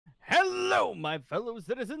Hello, my fellow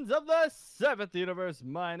citizens of the 7th universe.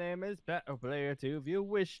 My name is Pat Player 2. If you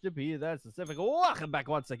wish to be that specific, welcome back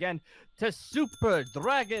once again to Super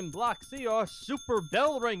Dragon Block C or Super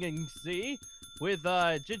Bell Ringing C with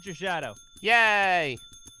Gingershadow. Yay!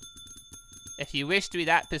 If you wish to be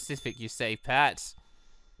that specific, you say, Pat.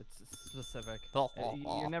 It's specific. Oh,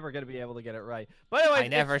 You're never going to be able to get it right. But anyway, I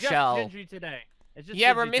never it's just shall. Gingy today. It's just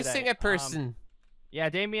Yeah, Gingy we're missing today. a person. Yeah,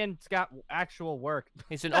 Damien's got actual work.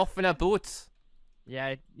 He's been off in a boat.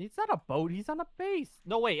 Yeah, he's not a boat. He's on a base.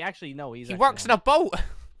 No, wait, actually, no. He works in a boat.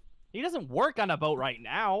 He doesn't work on a boat right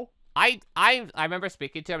now. I remember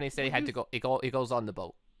speaking to him and he said he had to go. He goes on the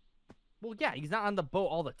boat. Well, yeah, he's not on the boat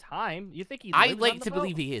all the time. You think he? I lives like on the to boat?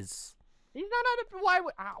 believe he is. He's not on a.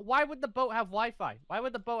 Why would the boat have Wi-Fi? Why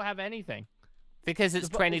would the boat have anything? Because it's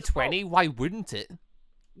The boat- 2020. Why wouldn't it?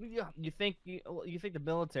 You think the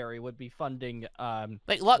military would be funding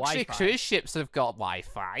Like luxury Wi-Fi. cruise ships have got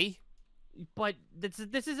Wi-Fi. But this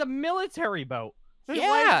is a military boat. Why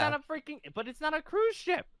Yeah. it's not a freaking. But it's not a cruise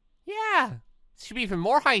ship. Yeah. It should be even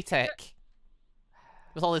more high tech.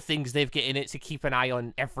 With all the things they've got in it to keep an eye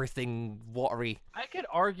on everything watery. I could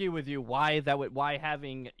argue with you why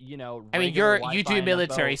having I mean, regular you Wi-Fi do on a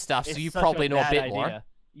military boat stuff, so is you such probably know a bad bit idea. more.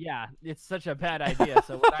 Yeah, it's such a bad idea,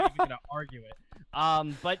 so we're not even gonna argue it.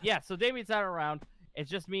 But yeah, so Damien's not around. It's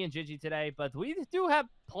just me and Gingy today, but we do have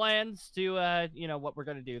plans to, what we're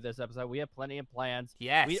gonna do this episode. We have plenty of plans.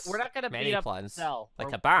 Yes. We're not gonna many beat up plans. Cell. Like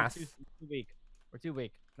We're- a bath. We're too weak. We're too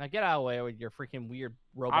weak. Now get out of the way with your freaking weird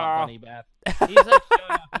robot Ah. bunny bath. He's like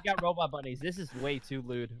showing off. We got robot bunnies. This is way too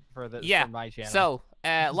lewd for my channel. So,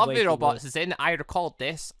 is Lovely way too Robots low. is in. I recalled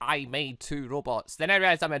this. I made 2 robots. Then I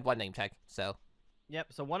realized I made 1 name tag. So,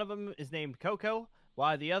 Yep, so one of them is named Coco,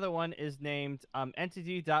 while the other one is named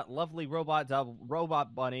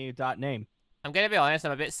entity.lovelyrobot.robotbunny.name. I'm going to be honest.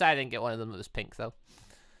 I'm a bit sad I didn't get one of them that was pink, though.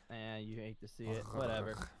 You hate to see it.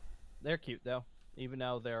 Whatever. They're cute, though, even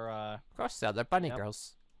though they're, Of course, they're bunny Yep.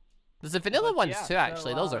 girls. There's the vanilla But ones, yeah, too,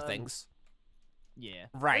 actually. so, Those are things. yeah.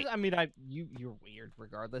 Right. I mean, you're weird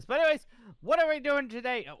regardless. But anyways, what are we doing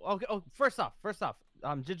today? First off,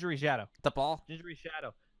 Gingershadow. The ball?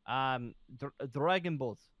 Gingershadow. Dragon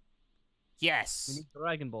Balls. We Yes. need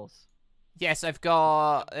Dragon Balls. Yes, I've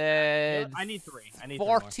got, I need 3. I need 3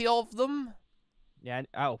 more. 40 of them. Yeah.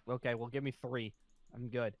 Okay. Well, give me 3. I'm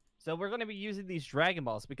good. So we're going to be using these Dragon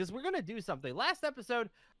Balls because we're going to do something. Last episode,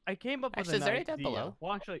 I came up with Actually, an is there any idea. down below?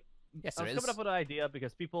 Well, actually, Yes, I there was is. coming up with an idea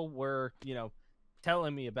because people were,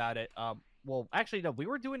 telling me about it. Well, actually, no. We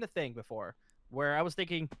were doing a thing before where I was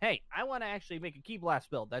thinking, hey, I want to actually make a Key Blast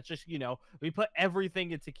build. That's just, we put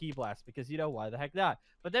everything into Key Blast because, why the heck not?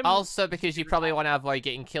 But then Also, because you probably want to avoid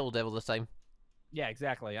getting killed all the time. yeah,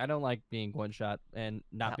 exactly. I don't like being one-shot and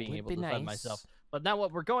not That being would able be to defend nice. myself. But now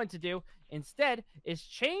what we're going to do instead is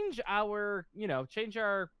change our.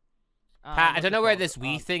 Pat, I what's don't it know where called? this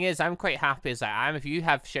we thing is. I'm quite happy as I am. If you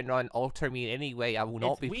have Shinron alter me in any way, I will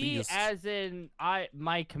not It's be we pleased. as in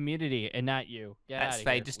my community and not you. Get That's outta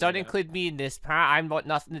fine. here, Just don't weirdo. include me in this, Pat. I'm got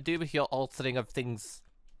nothing to do with your altering of things.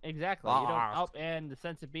 Exactly. You don't. Ah. Oh, and the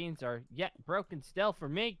sense of beans are yet broken still for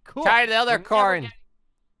me. Cool. Try the other We're never corn. getting-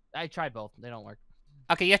 I tried both. They don't work.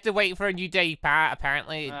 Okay, you have to wait for a new day, Pat.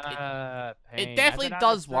 Apparently, it Pain. definitely I've been on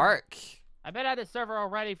does the server- work. I've been at the server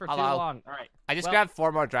already for too Hello. long. All right. I just Well- grabbed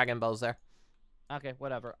 4 more Dragon Balls there. Okay,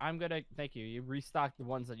 whatever. I'm gonna thank you. You restocked the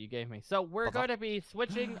ones that you gave me. So we're going to be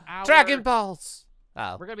switching our Dragon Balls.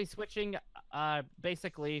 Oh, We're gonna be switching,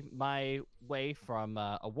 basically my way from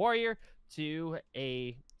a warrior to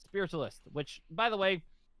a spiritualist. Which, by the way,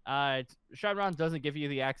 Shenron doesn't give you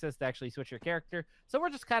the access to actually switch your character. So we're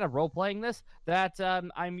just kind of role playing this. That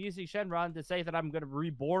I'm using Shenron to say that I'm gonna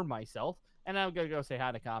reborn myself, and I'm gonna go say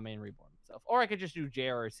hi to Kame and reborn myself. Or I could just do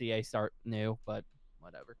JR or CA start new, but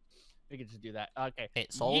whatever. We could just do that. Okay.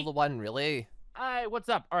 it's all the one, really. Hi, what's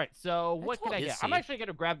up? All right, so what can I what get? is I'm he? actually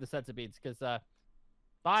gonna grab the sense of beans because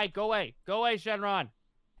bye, go away, Shenron. Go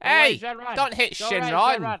Hey, away, Shenron. don't hit Go away,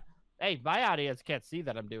 Shinron. Hey, my audience can't see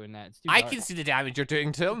that I'm doing that. It's too I dark. can see the damage you're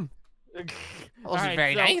doing to him. All That wasn't right,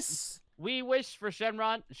 very so nice. We wish for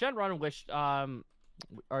Shenron. Shenron wished. Our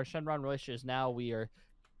Shenron wishes. Now we are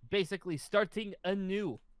basically starting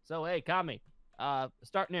anew. So hey, Kami,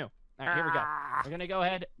 start new. All right, here we go. Ah. We're gonna go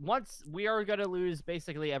ahead. Once we are gonna lose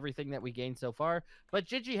basically everything that we gained so far, but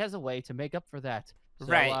Gigi has a way to make up for that. So,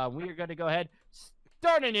 Right. we are gonna go ahead,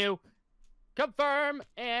 start anew, confirm,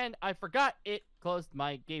 and I forgot it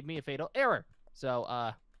gave me a fatal error. So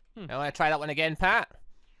I want to try that one again, Pat.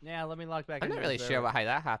 yeah, let me log back. I'm not into really the sure server. how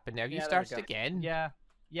that happened. Now you Yeah, there we started go. again. Yeah,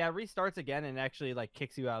 restarts again and actually like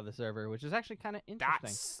kicks you out of the server, which is actually kind of interesting.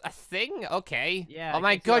 That's a thing. Okay. Yeah, Oh it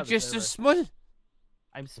my kicks you out God, of the you're so server. small.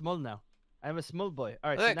 I'm small now. I'm a small boy. All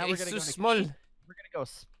right, so Look, now we're he's gonna so go to small. key. We're gonna go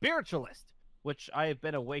spiritualist, which I have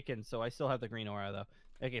been awakened, so I still have the green aura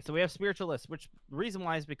though. Okay, so we have spiritualist, which reason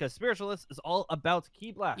why is because spiritualist is all about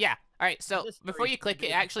key blast. Yeah. All right. So This before three you click it, it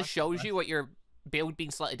is actually fucking shows blast. you what your build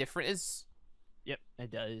being slightly different is. Yep,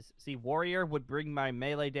 it does. See, warrior would bring my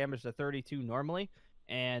melee damage to 32 normally,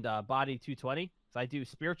 and body 220. So I do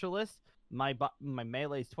spiritualist. My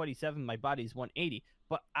melee is 27. My body is 180.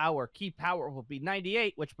 But our key power will be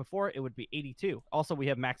 98, which before it would be 82. Also, we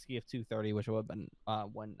have max key of 230, which would have been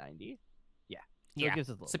 190. Yeah. So Yeah. It gives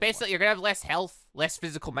us a little So bit more. basically, you're gonna have less health, less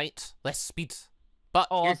physical might, less speed, but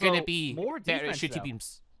Oh, you're also, gonna be more better at defense, shooty though.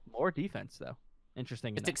 beams. More defense though.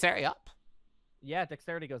 Interesting. Is enough. dexterity up? Yeah,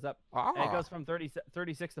 dexterity goes up. Oh. And it goes from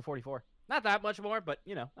 36 to 44. Not that much more, but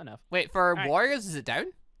you know, enough. Wait, for right. warriors, is it down?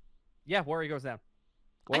 Yeah, warrior goes down.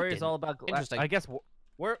 I Warrior is didn't. all about. Interesting. I guess.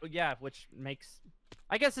 Yeah, which makes.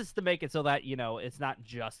 I guess it's to make it so that it's not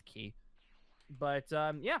just key. But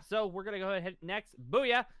yeah, so we're gonna go ahead next.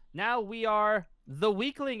 Booyah! Now we are the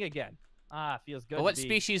weakling again. Feels good. But what to be,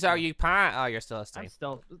 species are you, Pat? Oh, you're still a I'm stain.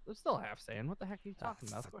 still half Saiyan. What the heck are you talking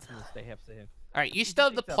about? Of course I'm gonna stay half Saiyan. All right, you still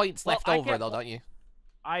have the think so. points Well, left I over, can't- though, don't you?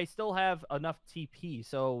 I still have enough TP,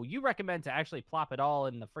 so you recommend to actually plop it all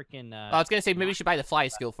in the freaking. I was gonna say maybe you should buy the fly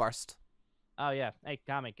skill first. Oh yeah, hey,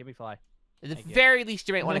 Kami, give me fly. At the Thank you. very least,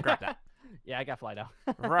 you might want to grab that. Yeah, I got fly now.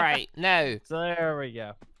 Right now, So there we go.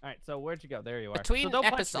 All right, so where'd you go? There you are. Between so don't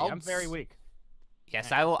punch me. I'm episodes- very weak.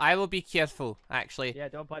 yes, I will be careful. Actually, Yeah,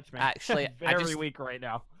 don't punch me. Actually, I very just- weak right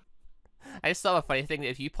now. I just thought of a funny thing that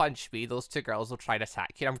if you punch me, those two girls will try to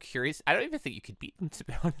attack you. I'm curious. I don't even think you could beat them, to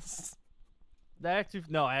be honest.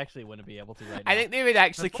 No, I actually wouldn't be able to right now. I think they would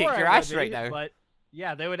actually Before kick your I would ass be, right now. But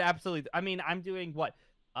yeah, they would absolutely. I mean, I'm doing what?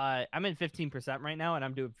 I'm in 15% right now, and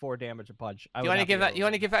I'm doing 4 damage a punch. You want to give it? You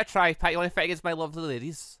want to give it a try, Pat? You want to fight against my lovely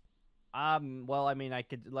ladies? Well, I mean, I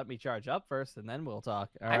could let me charge up first, and then we'll talk.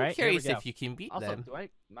 All I'm right, curious here we go. if you can beat Also, them. do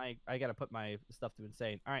I gotta put my stuff to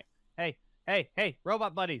insane. All right, hey,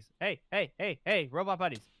 robot buddies. Hey, robot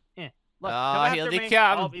buddies. Look, Oh, come here after they me.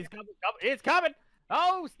 come. Oh, he's coming. It's coming.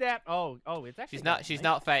 Oh, snap. Oh, it's actually. She's not. She's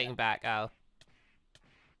not fighting back. Oh.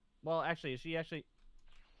 Well, actually, is she actually?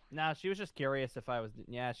 No, she was just curious if I was.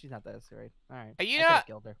 Yeah, she's not that scary. All right. Are you I could've not-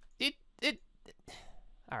 killed her.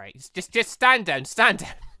 All right. Just stand down. Stand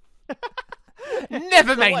down.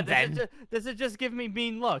 Never So mind what, then. Does it just give me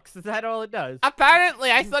mean looks? Is that all it does?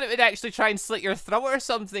 Apparently, I thought it would actually try and slit your throat or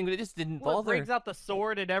something, but it just didn't Well, it bother. brings out the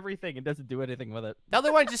sword and everything. It doesn't do anything with it. The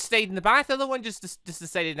other one just stayed in the bath. The other one just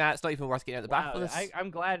decided, nah, it's not even worth getting out of the bath Wow, for this. I'm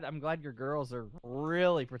glad your girls are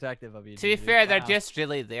really protective of you. To be Gigi. fair, they're Wow. just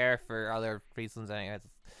really there for other reasons.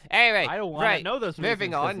 Anyway, I don't want right. to know those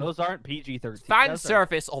moving reasons, 'cause on. Those aren't PG-13. Fan Those are-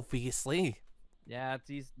 service, obviously. Yeah, it's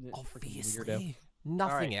these freaking weirdo. Obviously. All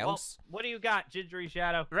Nothing right, well, else. what do you got,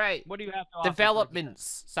 Gingershadow? Right. What do you have to offer?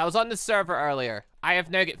 Developments. So I was on the server earlier. I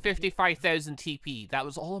have now got 55,000 TP. That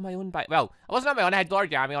was all on my own Well, I wasn't on my own. I had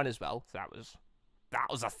Lord Yami on as well. So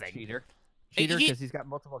that was a thing. Cheater. He- Cheater, because he's got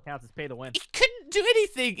multiple accounts. It's pay to win. He couldn't do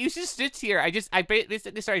anything. He was just stood here. I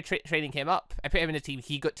basically started training him up. I put him in a team.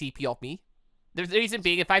 He got TP off me. The reason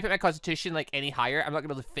being, if I put my constitution like any higher, I'm not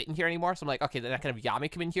gonna be able to fit in here anymore. So I'm like, okay, then I can have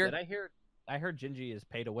Yami come in here. Did I heard Gingy is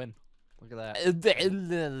pay to win. Look at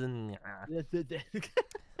that.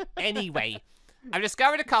 Anyway, I've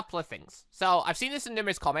discovered a couple of things. So I've seen this in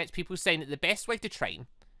numerous comments. People saying that the best way to train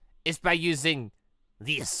is by using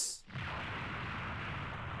this.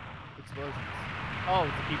 Explosions. Oh,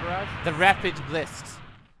 it's a key barrage? The rapid blist.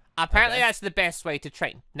 Apparently Okay. that's the best way to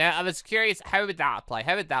train. Now, I was curious, how would that apply?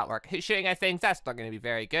 How would that work? Shooting at things, that's not going to be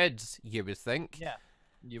very good, you would think. Yeah.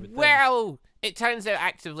 You would think. Well, it turns out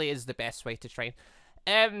actively is the best way to train.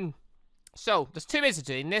 So, there's 2 ways of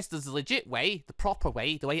doing this. There's the legit way, the proper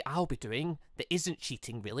way, the way I'll be doing, that isn't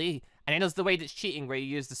cheating, really. And then there's the way that's cheating, where you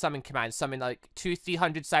use the summon command. Summon, like,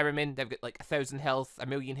 200-300 Cybermen. They've got, like, 1,000 health,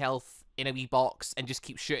 1,000,000 health in a wee box, and just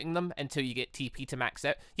keep shooting them until you get TP to max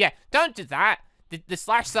out. Yeah, don't do that. The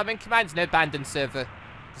 /summon command's now banned on server.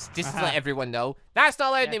 Just to let everyone know. That's not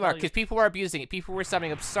allowed Yeah, anymore, tell you- because people were abusing it. People were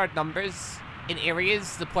summoning absurd numbers in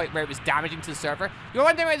areas to the point where it was damaging to the server. You're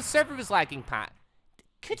wondering why the server was lagging, Pat.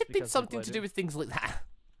 Could have been because people something to did. do with things like that.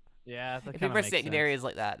 Yeah, that If kinda people were makes sitting in sense. areas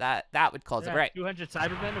like that would cause it. Yeah, Right. 200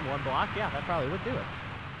 Cybermen in one block? Yeah, that probably would do it.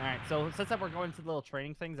 Alright, so since that we're going to the little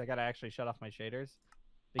training things, I gotta actually shut off my shaders.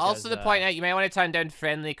 Also, to because, point out, you may want to turn down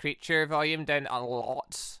friendly creature volume down a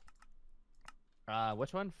lot.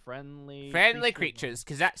 Which one? Friendly Creatures,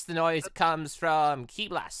 because that's the noise that comes from key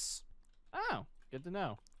blasts. Oh, good to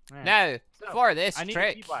know. Alright. Now, So, for this I need a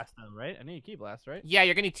trick, key blast though, right? I need a key blast, right? yeah,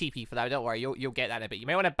 you're gonna need TP for that. Don't worry, you'll get that in a bit. You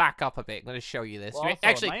may want to back up a bit. I'm gonna show you this. Well, also,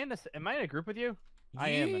 Actually, am I in a group with you? I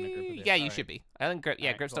am in a group of this. Yeah, you should be. I think groups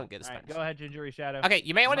Cool. don't get the Spanish. Go ahead, Gingershadow. Okay,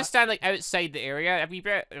 you may want to stand like outside the area.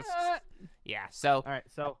 Yeah. So. All right.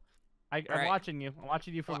 So, I'm watching you. I'm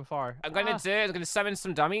watching you from afar. I'm gonna summon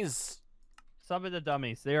some dummies. Summon the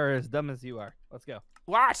dummies. They are as dumb as you are. Let's go.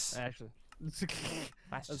 What? Actually,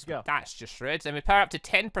 let's go. That's just rude. And we power up to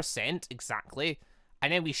 10% exactly,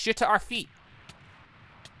 and then we shoot at our feet.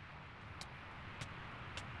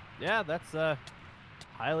 Yeah, that's a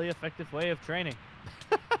highly effective way of training.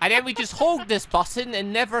 And then we just hold this button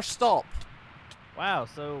and never stop. Wow.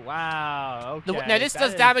 Okay. Now this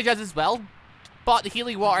does damage us as well, but the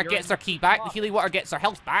healing water gets our key back. The healing water gets our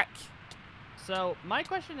health back. So my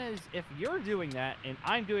question is, if you're doing that and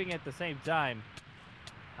I'm doing it at the same time,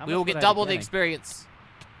 we will get double the experience.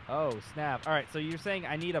 Oh snap! All right, so you're saying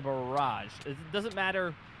I need a barrage. It doesn't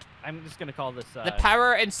matter. I'm just gonna call this. The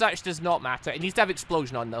power and such does not matter. It needs to have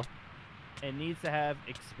explosion on though. It needs to have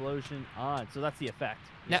explosion on, so that's the effect.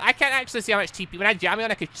 Now I can't actually see how much TP. When I had Yami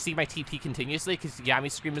on, I could see my TP continuously because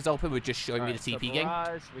Yami's screen was open, with just showing me the TP game.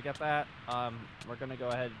 Barrage, we got that. We're gonna go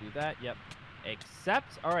ahead and do that. Yep.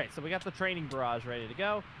 Except, all right, so we got the training barrage ready to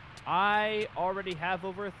go. I already have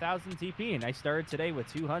over 1,000 TP, and I started today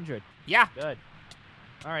with 200. Yeah. Good.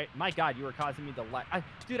 All right, my God, you were causing me to lag.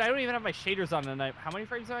 Dude, I don't even have my shaders on tonight. How many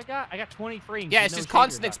frames have I got? I got 20 frames. Yeah, it's just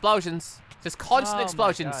constant explosions. Just constant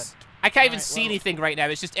explosions. I can't even see anything right now.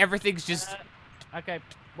 It's just everything's just. Okay.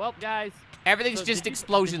 Well, guys. Everything's just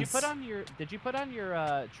explosions. Did you put on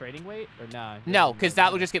your training weight or nah? No, because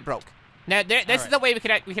that will just get broke. Now, this is the way we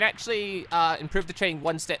can actually improve the training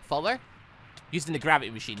one step further, using the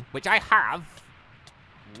gravity machine, which I have.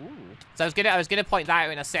 Ooh. So I was gonna point that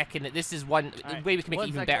out in a second. That this is one way we can make it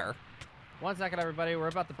even better. 1 second, everybody. We're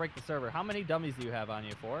about to break the server. How many dummies do you have on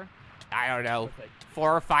you? 4? I don't know.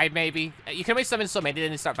 4 or 5 maybe. You can only summon so many,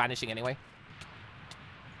 then they start vanishing anyway.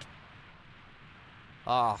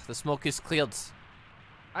 Oh, the smoke is cleared.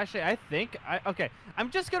 Actually, I think okay.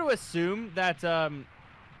 I'm just gonna assume that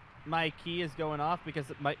my key is going off because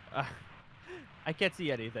I can't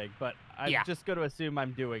see anything, but I'm just going to assume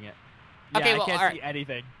I'm doing it. Yeah, okay, well, I can't see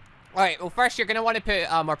anything. All right, well, first you're going to want to put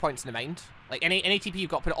more points in the mind. Like, any TP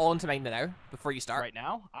you've got, put it all into mind now before you start. Right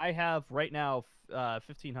now? I have,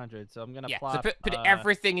 1,500, so I'm going to plop... so put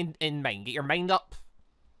everything in mind. Get your mind up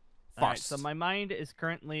first. Right, so my mind is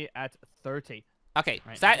currently at 30. Okay,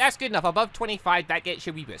 so that's good enough. Above 25, that gets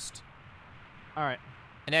you a wee boost. All right.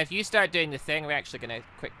 And then if you start doing the thing, we're actually going to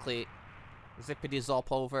quickly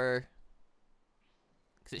zippity-zop over.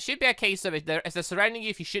 Because it should be a case of, if they're surrounding you,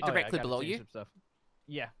 if you shoot directly below you,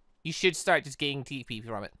 yeah, you should start just getting TP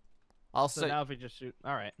from it. Also, so now if we just shoot,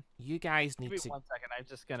 all right. You guys need to... 1 second, I'm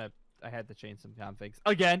just going to... I had to change some configs.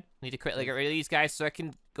 Again! Need to quickly get rid of these guys so I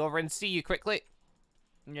can go over and see you quickly.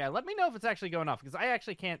 Yeah, let me know if it's actually going off, because I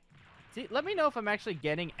actually can't... See, let me know if I'm actually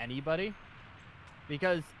getting anybody.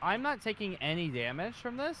 Because I'm not taking any damage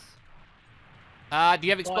from this. Do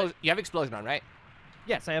you have explosion? You have explosion on, right?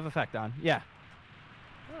 Yes, I have effect on. Yeah.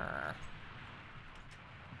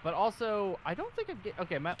 But also, I don't think I'm getting...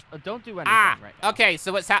 Okay, don't do anything right now. Okay,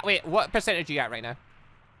 so what's that? Wait, what percentage are you at right now?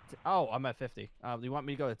 Oh, I'm at 50. Do you want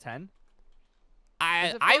me to go to 10?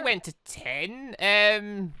 I went to 10.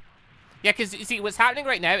 Yeah, because, you see, what's happening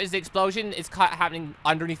right now is the explosion is happening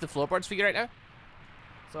underneath the floorboards for you right now.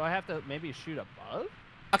 So I have to maybe shoot above?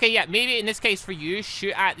 Okay, yeah, maybe in this case for you,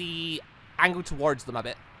 shoot at the angle towards them a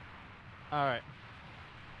bit. All right.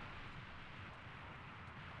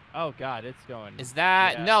 Oh God, it's going. Is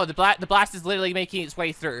that no? The blast is literally making its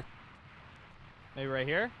way through. Maybe right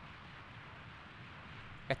here.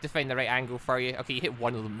 I have to find the right angle for you. Okay, you hit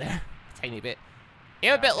one of them there, a tiny bit.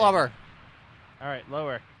 Aim a bit lower. All right,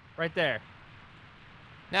 lower. Right there.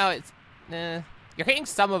 No, it's you're hitting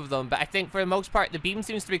some of them, but I think for the most part, the beam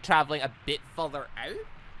seems to be traveling a bit further out.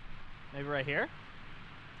 Maybe right here?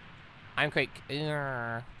 I'm quite...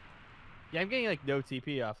 Yeah, I'm getting, like, no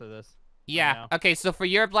TP off of this. Yeah, okay, so for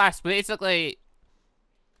your blast, basically...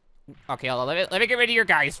 Okay, hold on, let me get rid of your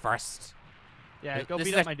guys first. Yeah, go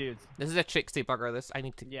beat up my dudes. This is a tricksy bugger, this. I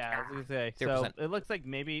need to... Yeah, I was gonna say. 0%. So, it looks like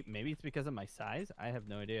maybe it's because of my size? I have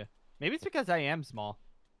no idea. Maybe it's because I am small.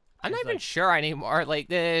 I'm not even sure anymore, like,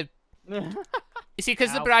 the... You see,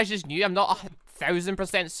 because the barrage is new, I'm not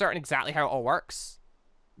 1,000% certain exactly how it all works.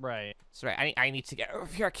 Right. So I need to get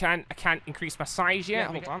over here. I can't increase my size yet.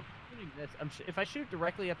 Hold on. If I shoot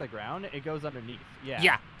directly at the ground, it goes underneath. Yeah.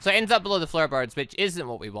 Yeah. So it ends up below the floorboards, which isn't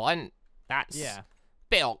what we want. That's a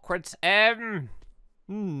bit awkward.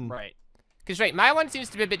 Right. Because my one seems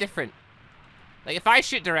to be a bit different. Like if I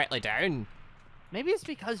shoot directly down, maybe it's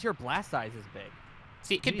because your blast size is big.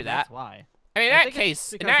 See, it could be that's that. why. I mean,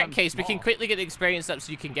 in that case, we can quickly get the experience up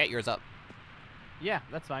so you can get yours up. Yeah,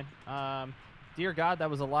 that's fine. Dear God, that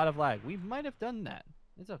was a lot of lag. We might have done that.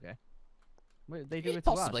 It's okay. They do it to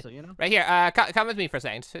Possibly. us, so you know. Right here. Come with me for a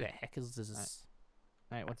second. Who the heck is this?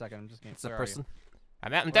 All right, 1 second. I'm just getting. It's a Where person.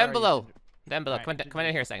 Are I'm Where down are below. you? Down below. Right, Come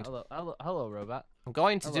in here a second. Hello, robot. I'm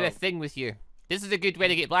going to do a Hello. thing with you. This is a good way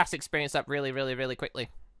to get blast experience up really, really, really quickly.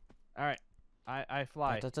 All right, I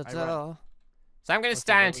fly. Da, da, I da, run. da. So I'm going to Okay,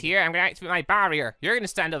 stand what we here. I'm going to activate my barrier. You're going to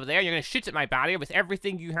stand over there. You're going to shoot at my barrier with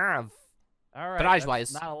everything you have. All right.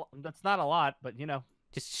 Barrage-wise. That's not a lot, but you know.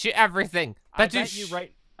 Just shoot everything. I bet you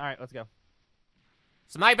right. All right, let's go.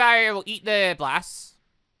 So my barrier will eat the blasts.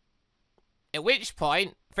 At which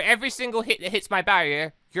point, for every single hit that hits my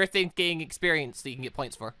barrier, you're getting experience that you can get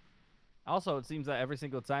points for. Also, it seems that every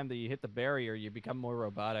single time that you hit the barrier, you become more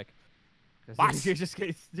robotic. What? You just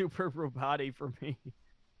get super robotic for me.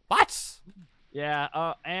 What?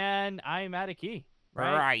 Yeah. And I'm at a key.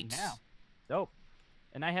 Right. Now. Dope.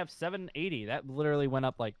 And I have 780. That literally went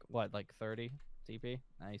up like what, like 30 TP.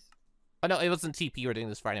 Nice. Oh no, it wasn't TP you were doing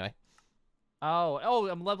this for anyway. Oh,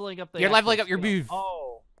 I'm leveling up the. You're leveling up your skill. move.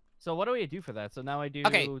 Oh. So what do I do for that? So now I do.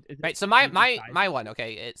 Okay. Right. So my one.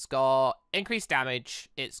 Okay. It's got increased damage.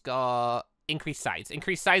 It's got increased size.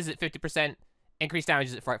 Increased size is at 50%. Increased damage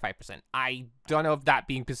is at 45%. I don't know if that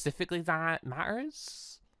being specifically that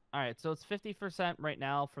matters. All right. So it's 50% right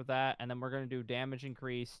now for that, and then we're gonna do damage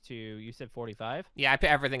increase to. You said 45. Yeah, I put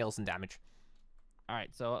everything else in damage. All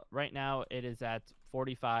right. So right now it is at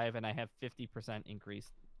 45, and I have 50%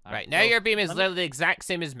 increase. Right. Now your beam is literally the exact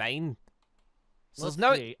same as mine. So there's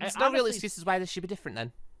no real excuses why this should be different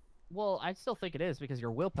then. Well, I still think it is because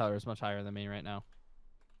your willpower is much higher than me right now.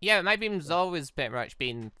 Yeah, my beam's always pretty much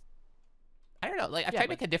been. I don't know. Like I tried to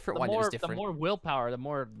make a different one that was different. The more willpower, the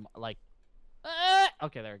more like.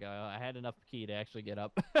 Okay, there we go. I had enough key to actually get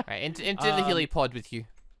up. Right, into the Healy pod with you.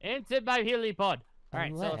 Into my Healy pod. All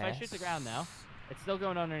right, so if I shoot the ground now, it's still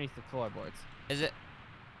going underneath the floorboards. Is it?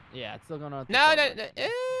 Yeah, it's still going on. No.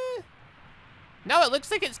 No, it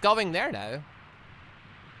looks like it's going there now.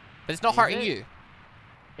 But it's not hurting you.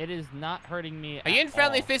 It is not hurting me. Are you in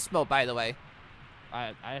friendly fist mode, by the way?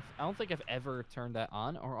 I don't think I've ever turned that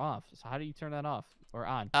on or off. So how do you turn that off or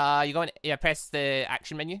on? You go in. Yeah, press the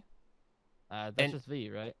action menu. That's just V,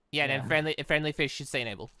 right? Yeah, and then friendly fist should say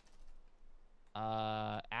enable.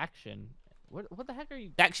 Action. What the heck are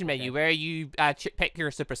you? The action menu where you pick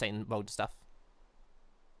your Super Saiyan mode stuff.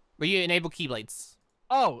 Where you enable keyblades.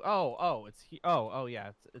 Oh,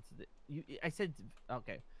 yeah. I said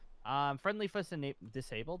okay. Friendly fist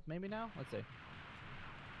disabled maybe now. Let's see.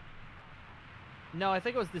 No, I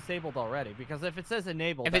think it was disabled already because if it says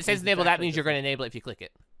enable, if it says enable, that means you're going to enable it if you click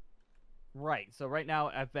it. Right. So right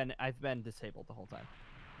now I've been disabled the whole time.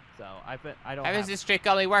 So I don't. How is this trick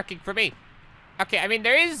only working for me? Okay, I mean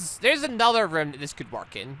there's another room that this could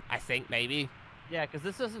work in. I think maybe. Yeah, because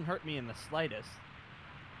this doesn't hurt me in the slightest.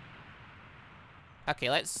 Okay,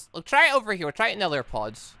 we'll try it over here. We'll try it in other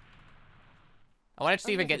pods. I want to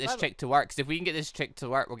see if we can get this trick to work, because if we can get this trick to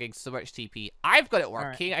work, we're getting so much TP. I've got it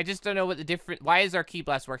working. Right. I just don't know what why is our key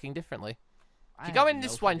blast working differently? If you go in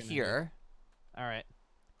this one here. All right.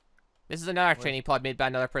 This is another training pod made by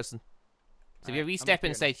another person. So if we step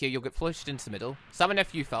inside here, you'll get flushed into the middle. Summon a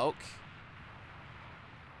few folk.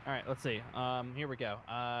 All right, let's see. Here we go.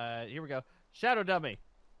 Here we go. Shadow dummy.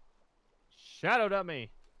 Shadow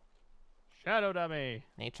dummy. Shadow dummy.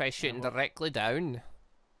 And you try shooting directly down.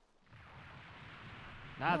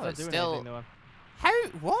 Nah, it's not doing anything to him. How?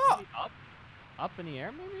 What? Up in the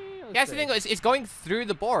air, maybe? Yeah, that's the thing. It's going through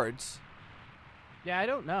the boards. Yeah, I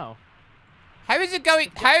don't know. How is it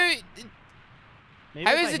going? How is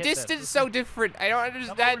the distance distance so different? I don't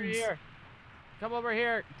understand. Come over here. Come over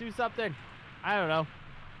here. Do something. I don't know.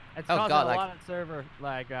 It's causing a lot of server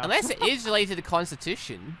lag. Unless it is related to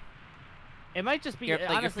Constitution. It might just be your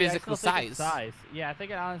physical size. Yeah, I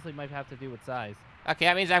think it honestly might have to do with size. Okay,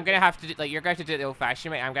 that means I'm gonna have to do, you're going to do it the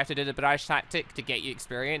old-fashioned way. I'm going to have to do the barrage tactic to get you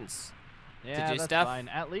experience. Yeah, to do that's stuff. fine.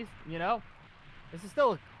 At least, you know, this is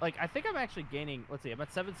still like I think I'm actually gaining. Let's see, I'm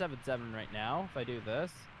at 777 right now. If I do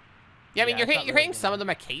this. Yeah, I mean you're hitting some of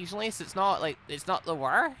them occasionally, so it's not the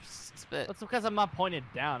worst. But that's because I'm not pointed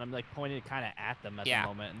down. I'm like pointed kind of at them at the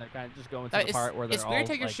moment, and they're kind of just going to the part where they're all. It's weird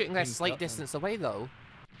how you're shooting a slight distance away though.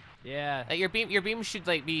 Yeah. Like your beam should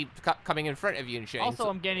like be coming in front of you and shooting. Also,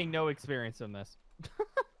 I'm gaining no experience in this.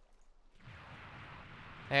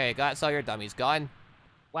 There you go. That's all your dummies gone.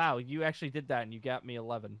 Wow, you actually did that and you got me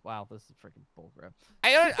 11. Wow, this is freaking bullcrap.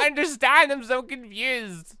 I don't understand. I'm so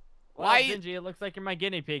confused. Why? Well, Gingy, it looks like you're my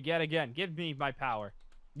guinea pig yet again. Give me my power.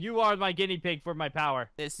 You are my guinea pig for my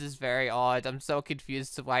power. This is very odd. I'm so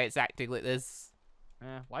confused to why it's acting like this.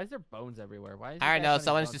 Why is there bones everywhere? Why is I don't know.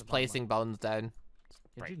 Someone's just placing bones down.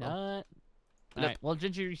 Did Right, you well, not? Nope. Alright, well,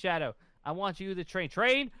 Gingershadow, I want you to train.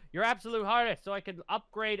 Train your absolute hardest so I can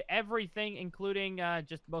upgrade everything, including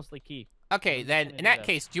just mostly key. Okay, I'm then, gonna in do that that.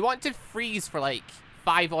 case, do you want to freeze for, like,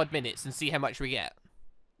 5 odd minutes and see how much we get?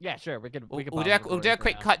 Yeah, sure. We could We'll pause do a recording for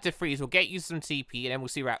quick now. cut to freeze. We'll get you some TP, and then we'll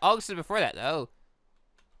see where... Oh, so before that, though...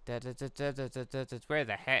 Where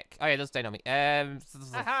the heck? Oh, yeah, that's dynamic.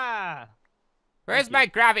 Aha! Where's Thank my you.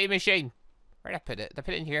 gravity machine? Where'd I put it? Did I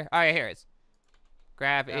put it in here? Oh, yeah, here it is.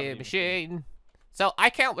 Gravity Gravity machine. So, I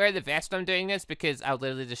can't wear the vest when I'm doing this because I'll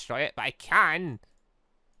literally destroy it, but I can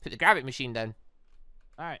put the gravity machine down.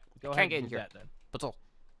 Alright, go I ahead can't and get in do here. that then. But oh.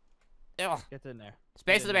 Ugh. Get in there. It's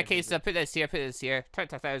basically my there, case, baby. I put this here, turn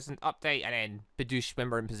to 1000, update, and then badoosh when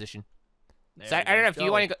we're in position. There So, I we don't go. know if you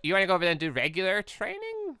Go. want to go over there and do regular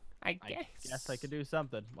training? I guess. I guess I could do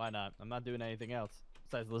something. Why not? I'm not doing anything else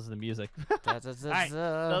besides listen to music. Alright, Alright,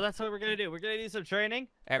 so that's what we're gonna do. We're gonna do some training.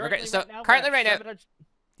 currently we're right at now,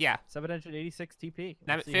 yeah, 786 TP.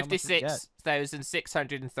 I'm Let's at see how much we get.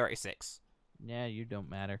 56,636. Yeah, you don't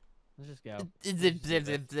matter. Let's just go.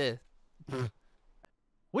 Blah.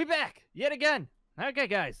 We back yet again. Okay,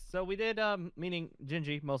 guys. So we did meaning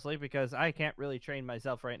Gingy mostly because I can't really train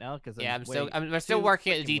myself right now because Yeah, we're still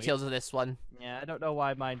working at the details of this one. Yeah, I don't know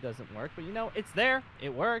why mine doesn't work, but you know, it's there.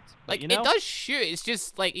 It worked. But, Like, you know, it does shoot. It's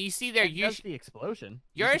just like you see there. it does the explosion.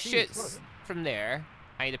 You Your can see the shit's explosion. from there.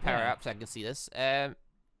 I need to power Yeah. up so I can see this.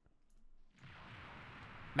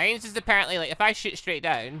 Mine's is apparently like if I shoot straight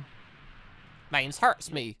down, mine's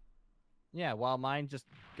hurts me. Yeah, while mine just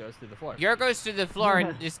goes through the floor. Yours goes through the floor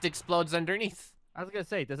and just explodes underneath. I was gonna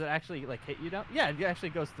say, does it actually like hit you down? Yeah, it actually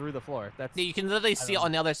goes through the floor. That's You can literally see it don't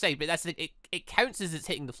on the other side, but that's it counts as it's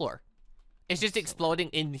hitting the floor. It's just So exploding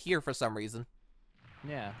in here for some reason.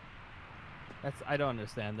 yeah. I don't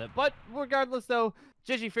understand that. But regardless, though,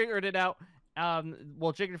 Gingy figured it out.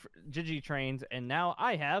 Well, Gingy trained, and now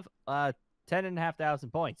I have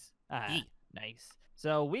 10,500 points. Yeet. Nice.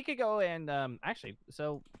 So we could go and actually.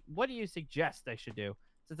 So what do you suggest I should do?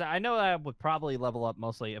 Since I know I would probably level up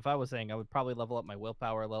mostly. If I was saying I would probably level up my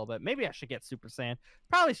willpower a little bit. Maybe I should get Super Saiyan.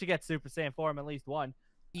 Probably should get Super Saiyan form at least one.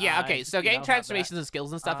 Yeah, okay, just, so you getting know, have transformations and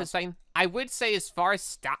skills and stuff is fine. I would say as far as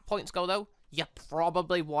stat points go, though, you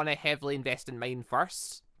probably want to heavily invest in mine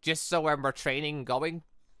first, just so when we're training and going,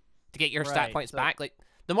 to get your stat Right, points so back. Like,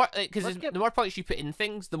 the more, because let's get- the more points you put in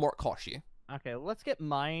things, the more it costs you. Okay, let's get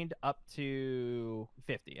mined up to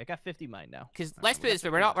 50. I got 50 mined now. Because Alright, let's put it this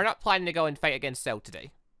way, we're not planning to go and fight against Cell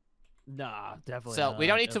today. Nah, definitely. So we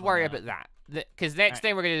don't need to definitely worry not. about that. Because next Alright.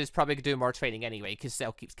 thing we're gonna do is probably do more training anyway, because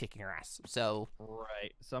Cell keeps kicking our ass. So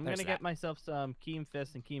Right. So I'm There's gonna get that. myself some Keem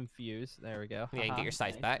Fist and Keem Fuse. There we go. Yeah, you get Haha, your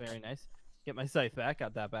scythe nice, back. Very nice. Get my scythe back.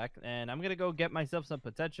 Got that back. And I'm gonna go get myself some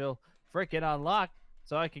potential frickin' unlock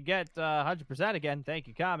so I can get 100% again. Thank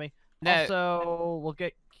you, Kami. Now, Also, we'll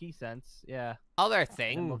get Key Sense. Yeah. other And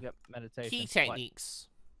then we'll thing, get meditation. key What? techniques.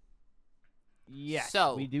 Yes.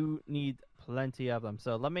 So- we do need plenty of them.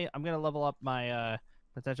 So I'm gonna level up my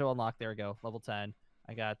potential unlock. There we go. Level 10.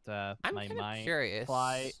 I got I'm my kind of mind curious.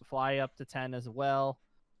 fly up to 10 as well.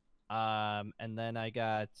 And then I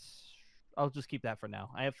got. I'll just keep that for now.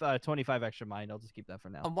 I have 25 extra mind. I'll just keep that for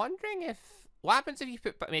now. I'm wondering if what happens if you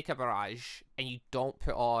make a barrage and you don't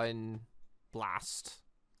put on blast.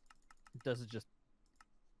 Does it just?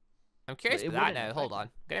 I'm curious It about that wouldn't now. Hold affect on.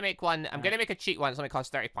 Gonna make one. I'm Alright. gonna make a cheat one. It's only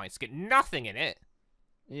costs 30 points. Get nothing in it.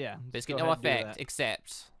 Yeah. But it's just got go no ahead and do effect that.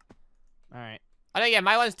 except. All right. Oh no, yeah,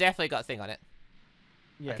 my one's definitely got a thing on it.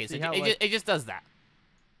 Yeah. Okay, so see it, how, it, like- just, it just does that.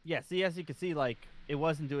 Yeah. See, as you can see, like it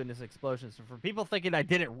wasn't doing this explosion. So for people thinking I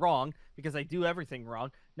did it wrong because I do everything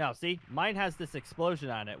wrong. Now, see, mine has this explosion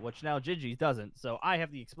on it, which now Gingy's doesn't. So I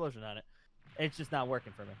have the explosion on it. It's just not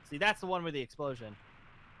working for me. See, that's the one with the explosion.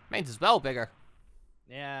 Mine's as well bigger.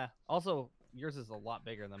 Yeah. Also, yours is a lot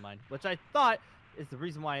bigger than mine, which I thought is the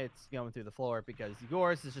reason why it's going through the floor because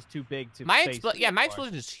yours is just too big to. My face my through the floor.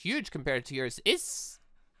 explosion is huge compared to yours. It's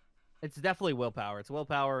It's definitely willpower. It's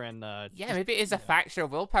willpower and yeah, just- maybe it is a yeah. factor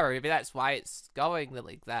of willpower. Maybe that's why it's going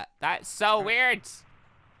like that. That's so weird.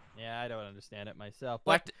 Yeah, I don't understand it myself.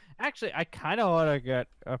 But What? actually, I kind of want to get.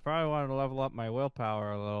 I probably want to level up my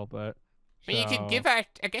willpower a little bit. I mean, you could give it.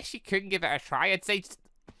 I guess you could give it a try. I'd say just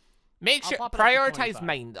make I'll sure pop it up to prioritize 25.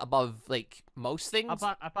 mind above like most things.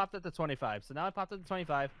 I popped it to 25. So now I popped it to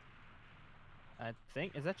 25. I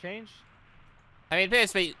think is that changed? I mean,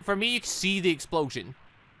 this way for me, you can see the explosion.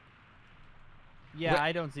 Yeah, Where-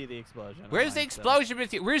 I don't see the explosion. on Where's the mine, so- explosion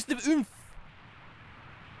with you? Where's the oomph?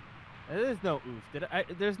 There's no oof.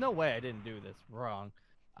 There's no way I didn't do this wrong.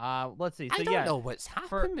 Let's see. So I don't yeah, know what's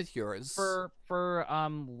happened with yours. for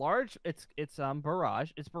large, it's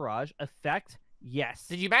barrage. It's barrage effect. Yes.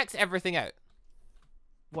 Did you max everything out?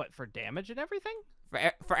 What, for damage and everything?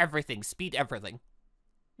 For everything, speed everything.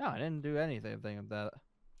 No, I didn't do anything of that.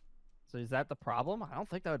 So is that the problem? I don't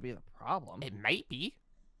think that would be the problem. It might be.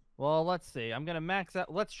 Well, let's see. I'm gonna max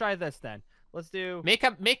out. Let's try this then. Let's do Make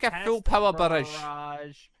a Test full power barrage.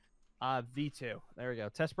 V2. There we go.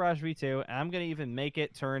 Test barrage V2, and I'm gonna even make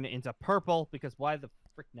it turn into purple because why the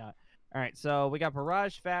frick not? All right, so we got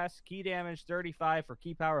barrage fast, key damage 35 for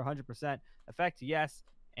key power 100%, effect yes,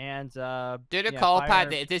 and do the call pad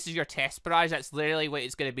that if this is your test barrage, that's literally what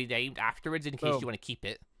it's gonna be named afterwards in case you want to keep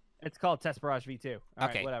it. It's called test barrage V2. All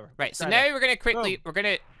okay, right, whatever. Right, so now we're gonna quickly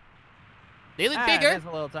They look bigger. There's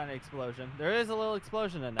a little tiny explosion. There is a little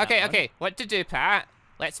explosion in that. Okay. What to do, Pat?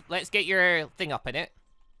 Let's get your thing up in it.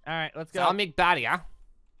 All right, let's go. So I'll make barrier. All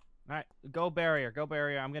right, go barrier.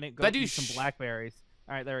 I'm gonna go eat some blackberries.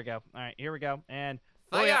 All right, there we go. All right, here we go. And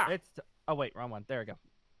oh wait, wrong one. There we go.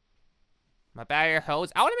 My barrier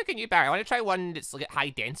holds. I want to make a new barrier. I want to try one that's like high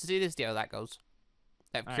density. This how that goes.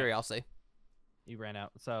 Out of curiosity. You ran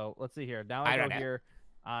out. So let's see here. Now I go here.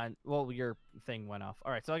 Well, your thing went off.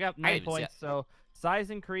 All right, so I got 9 points. So size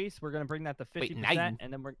increase, we're gonna bring that to 50%, 9?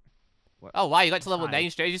 and then we're. What? Oh wow, you got to level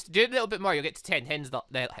 9 straight. Just do a little bit more. You'll get to 10. 10's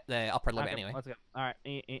the upper limit anyway. Let's go. All right.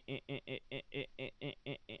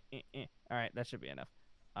 All right, that should be enough.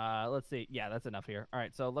 Let's see. Yeah, that's enough here. All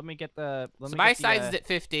right, so let me get the. So my size is at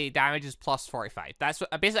 50. Damage is plus 45. That's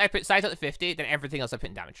what basically I put size at 50. Then everything else I put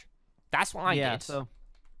in damage. That's what I did. So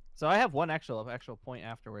I have one actual point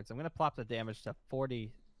afterwards. I'm gonna plop the damage to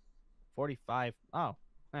 45. Oh,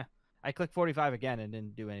 I clicked 45 again and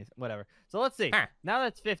didn't do anything. Whatever. So let's see. Now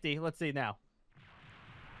that's 50. Let's see now.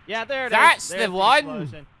 Yeah, there it is. That's the one.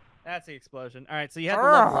 Explosion. That's the explosion. All right, so you have to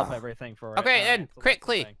level up everything for it. Okay, then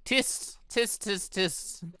quickly, tisk.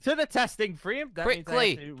 To the testing frame. That means I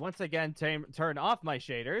have to once again turn off my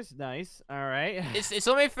shaders. Nice. All right. It's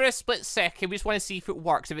only for a split second. We just want to see if it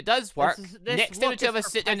works. If it does work, next time the two of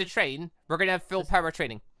us sit down to train, we're gonna have full power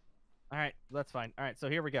training. All right, that's fine. All right, so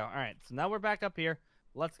here we go. All right, so now we're back up here.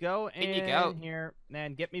 Let's go here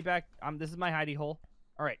and get me back. This is my hidey hole.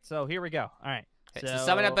 All right, so here we go. All right. So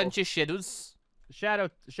summon a bunch of shadows. Shadow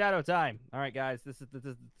time. All right, guys, this is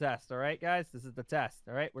the test. All right, guys, this is the test.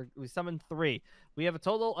 All right, we summoned 3. We have a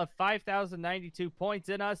total of 5,092 points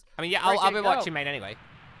in us. I mean, yeah, I'll be watching mine anyway.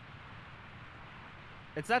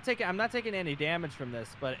 It's not taking. I'm not taking any damage from this,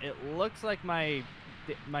 but it looks like my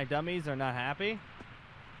dummies are not happy.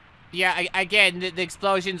 Yeah, again, the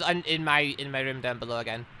explosion's in my room down below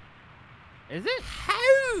again. Is it?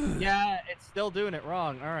 How? Yeah, it's still doing it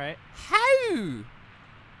wrong. All right. How?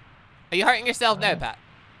 Are you hurting yourself now, Pat?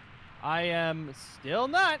 I am still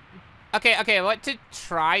not. Okay, I want to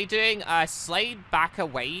try doing a slide back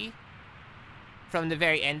away from the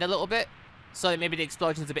very end a little bit, so that maybe the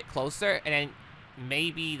explosion's a bit closer, and then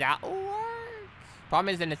maybe that'll work.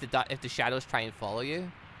 Problem is then if the shadows try and follow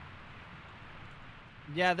you.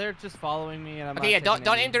 Yeah, they're just following me, and I'm. Okay, yeah, don't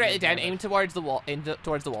aim directly down. Aim towards the wall.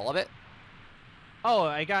 Towards the wall a bit. Oh,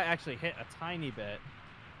 I got actually hit a tiny bit.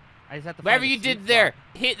 I just have to. Whatever you did there,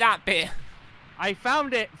 hit that bit. I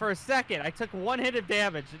found it for a second. I took 1 hit of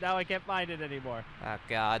damage, and now I can't find it anymore. Oh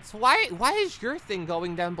God! So why is your thing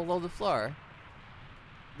going down below the floor?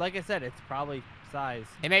 Like I said, it's probably size.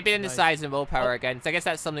 It may be in the size and willpower again. So I guess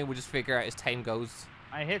that's something we'll just figure out as time goes.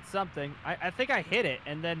 I hit something. I think I hit it,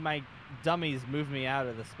 and then my dummies moved me out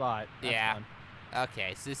of the spot. That's fun.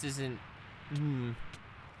 Okay, so this isn't.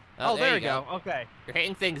 Oh, there you go. Okay. You're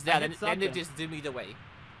hitting things now, then they just do me the way.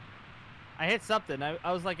 I hit something.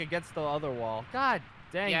 I was like against the other wall. God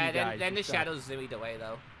dang you guys. Yeah, then the shadows zoom me the way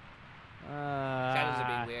though. Shadows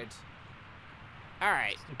are being weird.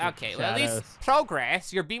 Alright, okay, well at least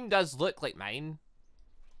progress. Your beam does look like mine.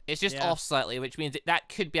 It's just off slightly, which means that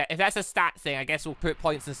could be, if that's a stat thing, I guess we'll put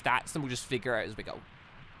points in stats and we'll just figure out as we go.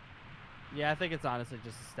 Yeah, I think it's honestly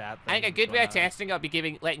just a stat thing. I think a good way of testing it would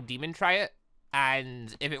be letting Demon try it.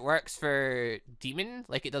 And if it works for Demon,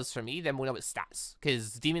 like it does for me, then we'll know its stats.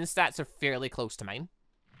 Because Demon stats are fairly close to mine.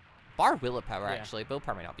 Bar willpower, actually.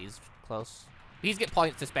 Willpower might not be as close. These get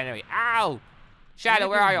points to spend anyway. Ow! Shadow,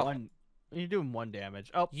 where are you? You're doing 1 damage.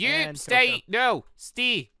 Oh, you stay. No,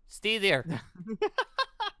 stay there.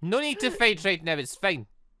 No need to fight right now. It's fine.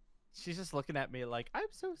 She's just looking at me like, I'm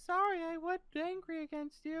so sorry. I was angry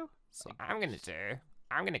against you. So I'm gonna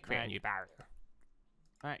create a new barrier.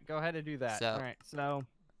 All right, go ahead and do that. All right, so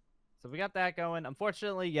we got that going.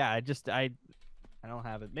 Unfortunately, yeah, I don't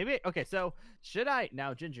have it. Maybe okay. So should I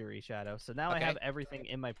now Gingershadow? So now I have everything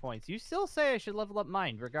in my points. You still say I should level up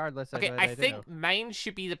mine, regardless. Okay, I think mine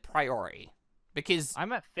should be the priority because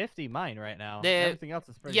I'm at 50 mine right now. Everything else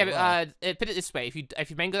is pretty. Yeah, but put it this way: if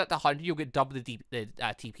your mine goes up to 100, you'll get double the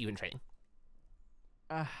TP when training.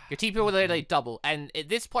 Your TP will literally double. And at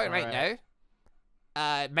this point right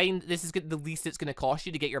Alright. now, this is the least it's going to cost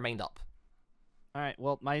you to get your mind up. All right.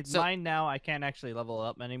 Well, mine now I can't actually level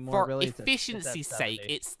up anymore. For Really, efficiency's sake,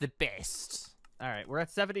 it's the best. All right, we're at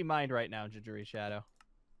 70 mind right now, Gingershadow.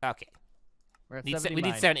 Okay. We're at We 70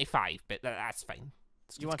 need 75, but that's fine.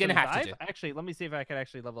 You want gonna 75? have to do. Actually, let me see if I can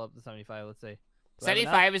actually level up to 75. Let's see.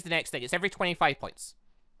 75 is the next thing. It's every 25 points.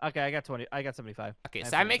 Okay, I got 20. I got 75. Okay,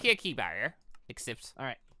 so I'm making a key barrier. Except. All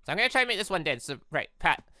right. So I'm gonna try and make this one dead. So right,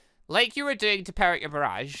 Pat, like you were doing to power out your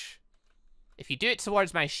barrage, if you do it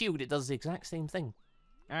towards my shield, it does the exact same thing.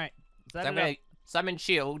 All right. So I'm gonna summon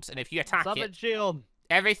shields, and if you attack summon shield,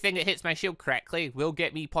 everything that hits my shield correctly will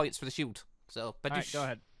get me points for the shield. So, but all right, go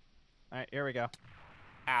ahead. All right, here we go.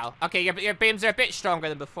 Ow. Okay, your beams are a bit stronger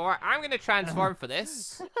than before. I'm gonna transform for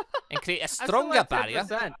this and create a stronger barrier.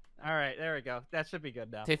 All right, there we go. That should be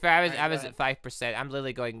good now. To be fair, I was at 5%. I'm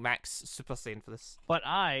literally going max Super Saiyan for this. But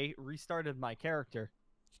I restarted my character.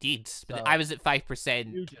 You did, but So I was at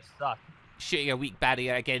 5%. You just suck. Shooting a weak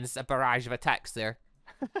barrier against a barrage of attacks there.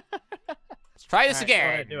 Let's try this again.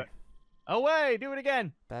 Go ahead, do it. Away, do it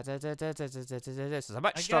again. This is a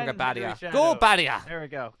much stronger barrier. Go, barrier. There we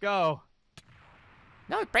go. Go.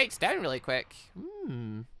 No, it breaks down really quick.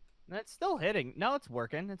 That's still hitting. No, it's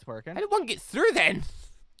working. It's working. How did one get through then?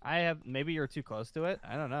 Maybe you're too close to it.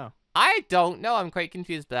 I don't know. I don't know. I'm quite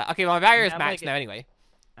confused by that. Okay, well, my barrier is max now anyway.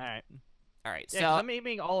 All right. All right, Yeah, so I'm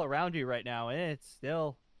aiming all around you right now, and it's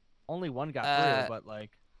still only one got through, but like,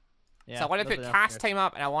 yeah. So I want to put cast time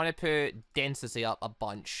up, and I want to put density up a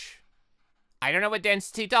bunch. I don't know what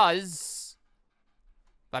density does,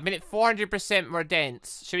 but I'm at 400% more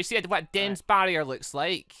dense. Should we see what dense barrier looks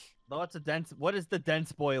like? What's a dense? What does the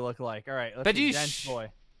dense boy look like? All right, let's see. Dense boy.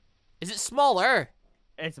 Is it smaller?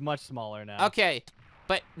 It's much smaller now. Okay,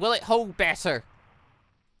 but will it hold better?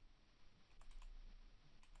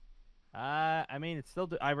 I mean, it's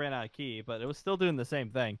still. I ran out of key, but it was still doing the same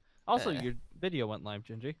thing. Also, your video went live,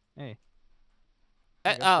 Gingy. Hey.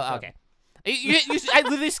 Oh, okay. I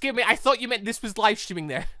literally scared me. I thought you meant this was live streaming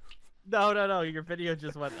there. No. Your video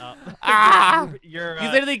just went up. You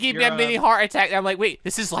literally gave me a mini heart attack. And I'm like, wait,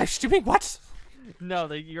 this is live streaming? What?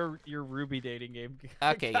 No, your Ruby dating game.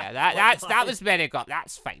 Okay, yeah, that was many up.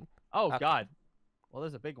 That's fine. Oh okay. God. Well,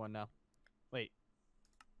 there's a big one now. Wait.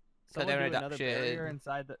 Someone did another barrier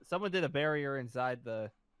inside the. Someone did a barrier inside the.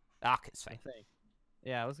 It's fine. Thing.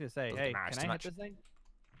 Yeah, I was gonna say, hey, can I hit this thing?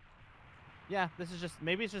 Yeah, this is just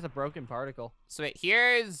maybe it's just a broken particle. So wait,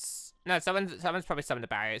 here's someone's probably summoned the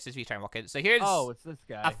barrier. It's just me trying to walk in. So here's it's this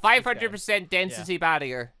guy. A 500% density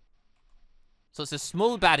barrier. So it's a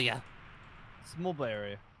small barrier. Small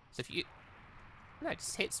barrier. So if you it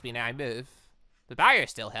just hits me now I move. The barrier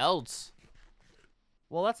still held.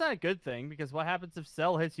 Well, that's not a good thing because what happens if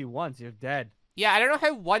Cell hits you once? You're dead. Yeah, I don't know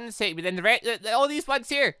how one's hit me. Then all these ones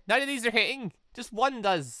here, none of these are hitting. Just one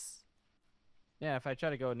does. Yeah, if I try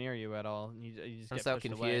to go near you at all, you just I'm get so pushed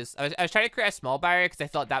confused. away. I was trying to create a small barrier because I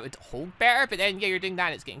thought that would hold better, but then yeah, you're doing that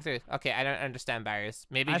and it's getting through. Okay, I don't understand barriers.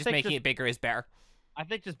 Maybe just making it bigger is better. I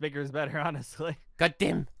think just bigger is better, honestly. God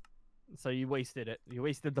damn. So you wasted it. You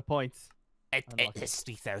wasted the points. It's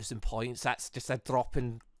 3,000 points. That's just a drop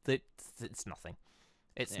in the. It's nothing.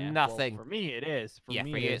 It's yeah, nothing. Well, for me, it is. For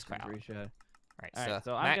me, for you, it's quite. Alright,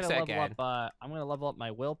 so I'm gonna level up. I'm gonna level up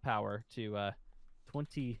my willpower to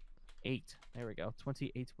 28. There we go.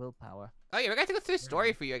 28 willpower. Oh yeah, we're gonna have to go through the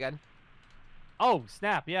story for you again. Oh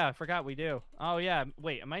snap! Yeah, I forgot we do. Oh yeah.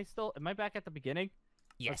 Wait, am I back at the beginning?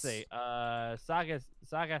 Yes. Let's see.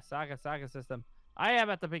 Saga system. I am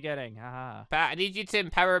at the beginning. Haha. Pat, I need you to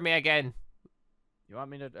empower me again. You want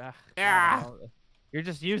me to? Ah. You're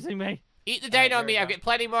just using me. Eat the dino on me. I've got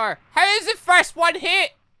plenty more. How is the first one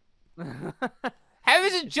hit? How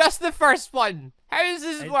is it just the first one? How does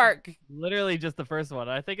this work? Literally just the first one.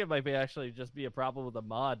 I think it might be actually just be a problem with the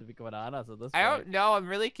mod, to be quite honest at this point. I don't know. I'm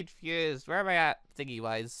really confused. Where am I at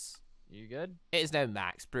thingy-wise? You good? It is now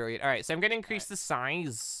max. Brilliant. All right, so I'm going to increase the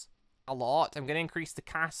size a lot. I'm going to increase the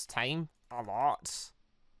cast time a lot.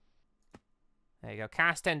 There you go.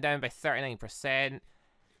 Cast time down by 39%.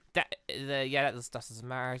 That doesn't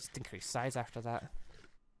matter. Just increase size after that.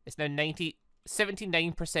 It's now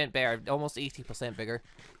 79% better, almost 80% bigger.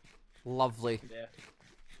 Lovely. Yeah.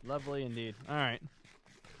 Lovely indeed. All right.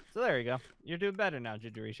 So there you go. You're doing better now,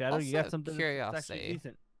 Gingershadow. You got something that's actually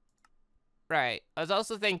decent. Right. I was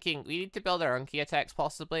also thinking we need to build our own key attacks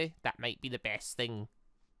possibly. That might be the best thing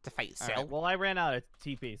to fight Cell. Right. Well, I ran out of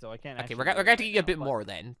TP, so I can't. Okay, we're going to get you a bit more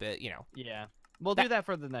then, but you know. Yeah. We'll do that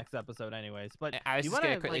for the next episode anyways. But I was just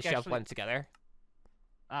going to quickly shove one together.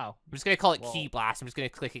 Oh. I'm just going to call it Key Blast. I'm just going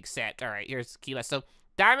to click accept. All right, here's Key Blast. So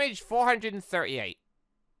damage 438.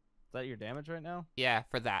 that your damage right now? Yeah,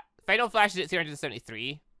 for that. Final Flash is at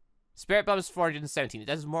 373. Spirit Bomb's 417. It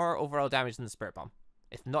does more overall damage than the Spirit Bomb.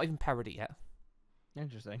 It's not even powered it yet.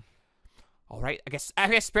 Interesting. All right, I guess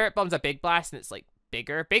Spirit Bomb's a big blast and it's like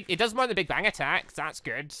bigger. It does more than the Big Bang attack. That's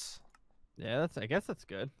good. Yeah, I guess that's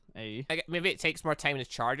good. Hey. Maybe it takes more time to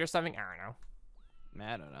charge or something. I don't know.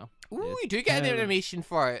 I don't know. Ooh, you do get an animation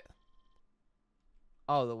for it.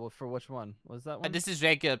 Oh, for which one? Was that one? This is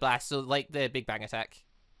regular blast, so like the Big Bang attack.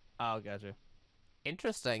 Oh, gotcha.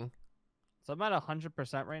 Interesting. So I'm at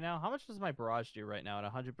 100% right now. How much does my barrage do right now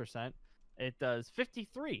at 100%? It does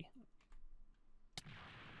 53.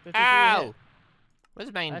 53 Ow! What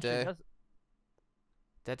does mine do?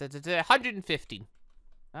 115.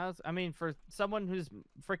 I mean, for someone whose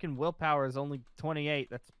freaking willpower is only 28,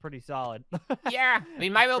 that's pretty solid. Yeah. I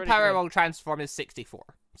mean, my willpower will transform is 64,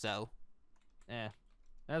 so... Yeah.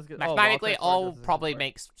 That's good. Mathematically, all probably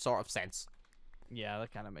makes sort of sense. Yeah,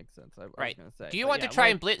 that kind of makes sense. I right. was gonna say. Do you want to try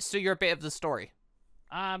and blitz through your bit of the story?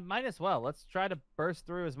 Might as well. Let's try to burst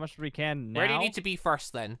through as much as we can now. Where do you need to be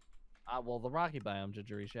first, then? Well, the Rocky Biome,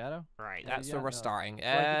 Gingershadow. Right, that's where we're starting.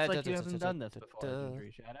 It's like you haven't done this before,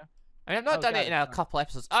 Gingershadow. I mean, I've not done it in a couple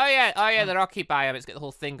episodes. Oh yeah, the Rocky Biome. It's got the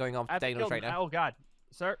whole thing going on for dinos right now. Oh god,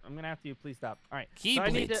 sir, I'm gonna have to. Please stop. All right. Key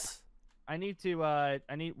blitz. We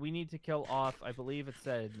need to kill off. I believe it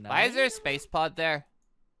said 9. Why is there a space pod there?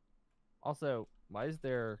 Also, why is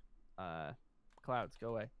there clouds?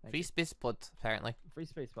 Go away. Free space pod, apparently. Free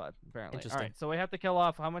space pod, apparently. Interesting. All right, so we have to kill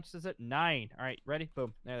off. How much is it? 9. All right, ready?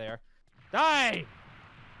 Boom. There they are. Die!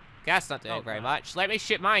 That's not doing very much. Let me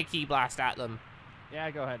shoot my key blast at them. Yeah,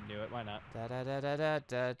 go ahead and do it. Why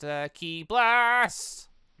not? Key blast.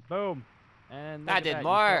 Boom. And that did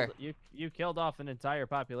more. You killed off an entire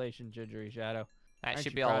population, Gingershadow. That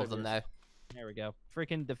should be all of them now. There we go.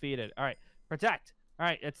 Freaking defeated. All right, protect. All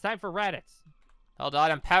right, it's time for Raditz. Hold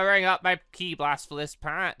on, I'm powering up my key blast for this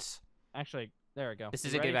part. Actually, there we go. This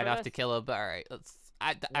isn't good enough to kill him, but all right.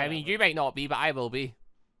 I mean, you might not be, but I will be.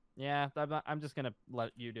 Yeah, I'm just gonna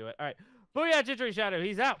let you do it. All right, booyah, Gingershadow.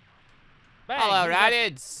 He's out. Bang, hello,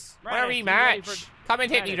 Raditz. What a rematch. Come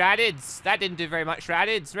and hit me, Raditz. That didn't do very much,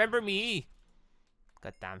 Raditz. Remember me?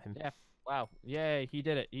 God damn him. Yeah. Wow. Yay, he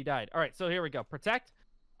did it. He died. All right, so here we go. Protect.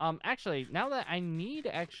 Actually, now that I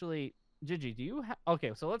need Gigi, do you have...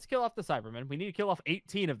 Okay, so let's kill off the Cybermen. We need to kill off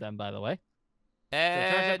 18 of them, by the way. So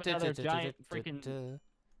another giant freaking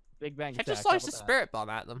Big Bang attack. I just launched a Spirit Bomb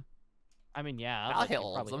at them. I mean, yeah. I'll hit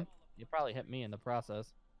all of them. You probably hit me in the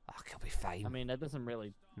process. Oh, he'll be fine. I mean, that doesn't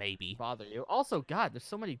really maybe bother you. Also, God, there's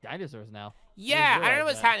so many dinosaurs now. Yeah, I don't know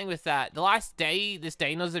what's happening with that. The last day, these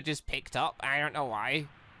dinos are just picked up. I don't know why.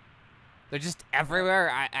 They're just everywhere.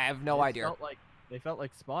 I have no idea. They felt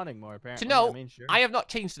like spawning more, apparently. I mean, sure. I have not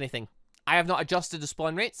changed anything. I have not adjusted the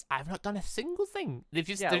spawn rates. I have not done a single thing. They're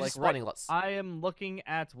just spawning lots. I am looking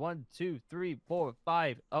at 1, 2, 3, 4,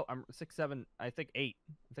 5. Oh, I'm 6, 7. I think 8.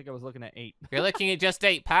 I think I was looking at 8. You're looking at just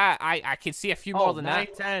 8, Pat. I can see a few more than 9,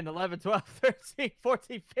 that. 10, 11, 12, 13,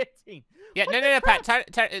 14, 15. Yeah, no, Pat.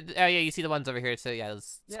 Yeah, you see the ones over here. So yeah,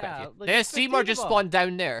 there's 3 more just spawned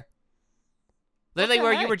down there. Literally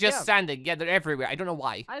where you were just standing. Yeah, they're everywhere. I don't know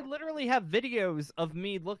why. I literally have videos of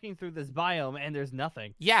me looking through this biome and there's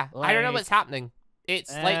nothing. Yeah, I don't know what's happening.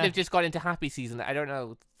 It's like they've just got into happy season. I don't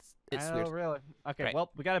know. It's weird. Oh, really? Okay,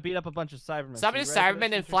 well, we gotta beat up a bunch of Cybermen. Summon a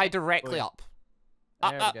Cybermen and fly directly up.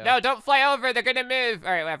 No, don't fly over. They're gonna move.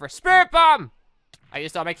 All right, whatever. Spirit Bomb! I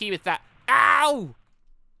used all my key with that. Ow!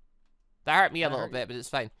 That hurt me a little bit, but it's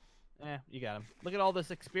fine. Yeah, you got him. Look at all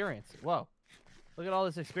this experience. Whoa. Look at all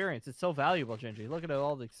this experience. It's so valuable, Gingy. Look at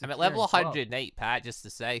all the experience. I'm at level 108, Pat, just to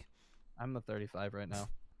say. I'm at 35 right now.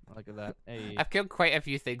 Look at that. Hey. I've killed quite a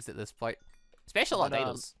few things at this point. Especially a lot of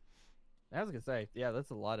dinos. I was going to say, yeah, that's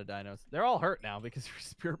a lot of dinos. They're all hurt now because of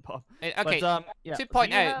Spirit Bomb. Okay, yeah. to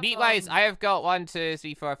point out, meat-wise, I have got 1, 2,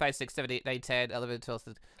 3, 4, 5, 6, 7, 8, 9, 10, 11, 12,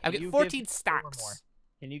 13. I've got 14 stacks.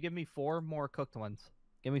 Can you give me 4 more cooked ones?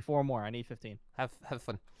 Give me 4 more. I need 15. Have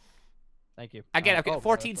fun. Thank you. Again, I've got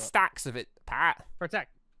 14 stacks of it, Pat.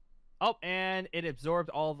 Protect. Oh, and it absorbed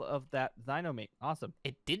all of that Dino meat. Awesome.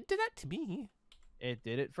 It didn't do that to me. It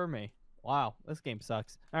did it for me. Wow, this game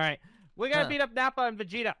sucks. All right, we gotta beat up Nappa and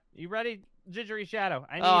Vegeta. You ready, Gingershadow?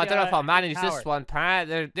 I don't know if I'll manage this one, Pat.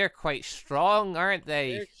 They're quite strong, aren't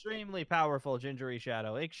they? They're extremely powerful,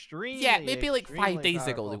 Gingershadow. Extremely. Yeah, maybe like 5 days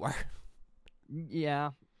ago they were.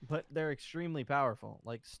 Yeah, but they're extremely powerful,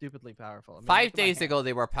 like stupidly powerful. I mean, 5 days ago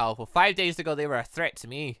they were powerful. 5 days ago they were a threat to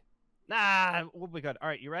me. Nah, we'll be good. All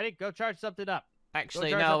right, you ready? Go charge something up.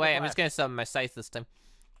 Actually, no, wait. I'm just gonna summon my scythe this time.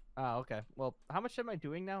 Oh, okay. Well, how much am I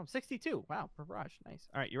doing now? 62. Wow, per barrage. Nice.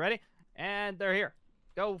 All right, you ready? And they're here.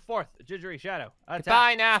 Go forth, Gingershadow. Attack.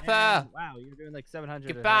 Goodbye, Nappa. And, wow, you're doing like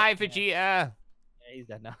 700. Goodbye, Vegeta. Yeah, he's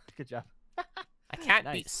dead now. Good job. I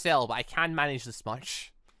can't beat Cell, but I can manage this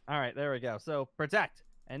much. All right, there we go. So protect,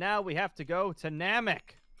 and now we have to go to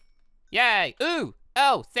Namek. Yay! Ooh!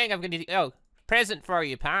 Oh, thing I'm gonna. Oh, present for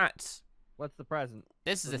you, Pat. What's the present?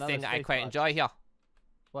 This is a Another thing that I space quite pod. enjoy here.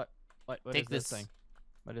 What Take is this this thing?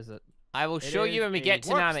 What is it? I will show you when we get to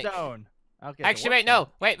Namek. Stone. Okay, Actually, wait, no.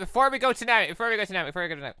 Wait, before we go to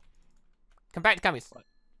Namek. Come back to Kami's.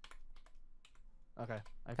 Okay.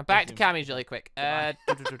 Come back to Kami's really quick. I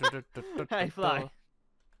fly.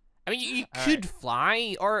 I mean, you could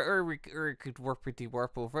fly, or we could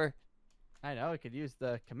warp over. I know, I could use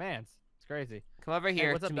the commands. It's crazy. Come over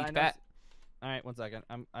here what's to up, meet dinos? Bat. All right, 1 second.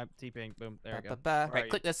 I'm TPing. Boom. There we go. Right,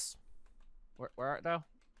 click this. Where art thou?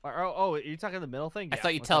 Oh, you're talking the middle thing? I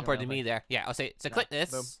thought you teleported me there. Yeah, I'll say. So click this.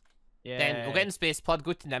 Boom. Yeah. Then we'll get in space pod.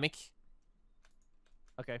 Go to Namek.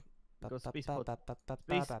 Okay. Go space pod.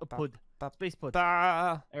 Space pod.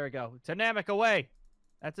 Bah. There we go. To Namek away.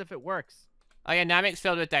 That's if it works. Oh yeah, Namek's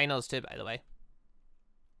filled with dinos too, by the way.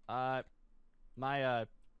 My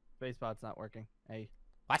space pod's not working. Hey.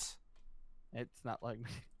 What? It's not letting me.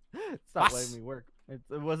 It's not letting me work. It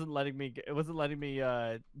wasn't letting me. It wasn't letting me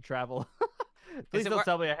travel. Please don't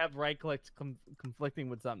tell me I have right clicks conflicting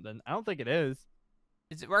with something. I don't think it is.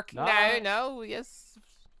 Is it working now? No. Yes.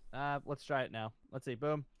 Let's try it now. Let's see.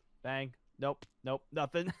 Boom. Bang. Nope. Nope.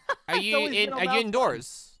 Nothing. Are you in? Are you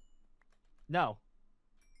indoors? No.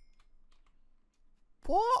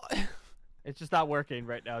 What? It's just not working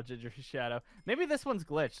right now, Gingershadow. Maybe this one's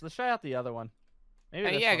glitched. Let's try out the other one.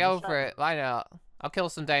 Maybe yeah, go for it. Why not? I'll kill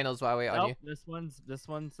some dinos while I wait on you. This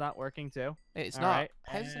one's not working too. It's All not. Right.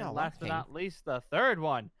 How's it not last working? but not least, the third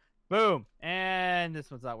one. Boom. And this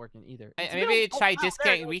one's not working either. Maybe try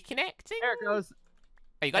disconnecting, reconnecting. There it goes.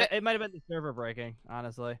 Oh, you got it. It might have been the server breaking,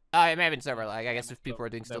 honestly. Oh, it may have been server lag. I guess if people were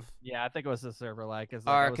doing stuff. Yeah, I think it was the server lag.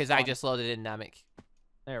 Or because I just loaded in Namek.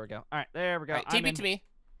 There we go. All right, there we go. Right, TP to me.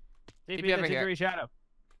 TP over here.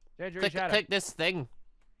 Gingershadow. Click this thing.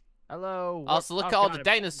 Hello. Also, look at all the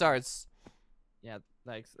dinosaurs. Yeah,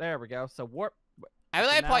 thanks. There we go. So warp. I would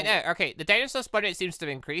like to point out, okay, the dinosaur spawn rate seems to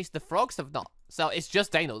have increased. The frogs have not. So it's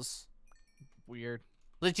just dinos. Weird.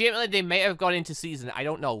 Legitimately, they may have gone into season. I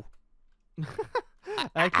don't know.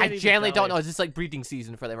 I genuinely don't know. Is this like breeding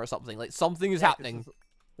season for them or something? Like something is happening.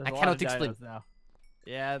 I cannot explain. Now.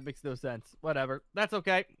 Yeah, it makes no sense. Whatever. That's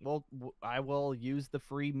okay. Well, I will use the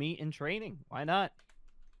free meat in training. Why not?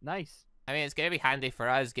 Nice. I mean, it's going to be handy for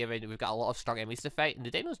us, given we've got a lot of strong enemies to fight, and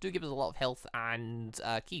the dinos do give us a lot of health and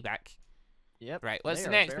key back. Yep. Right, what's the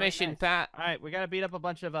next mission, nice. Pat? All right, we got to beat up a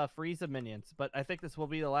bunch of Frieza minions, but I think this will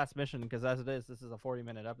be the last mission, because as it is, this is a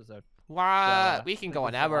 40-minute episode. What? So, we can go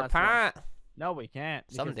an hour, Pat. No, we can't.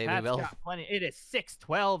 Someday Pat's we will. Got plenty. It is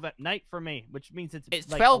 6:12 at night for me, which means it's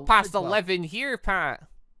like 12 past 11. 11 here, Pat.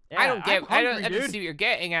 Yeah, I don't get. hungry, I don't see what you're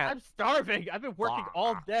getting at. I'm starving. I've been working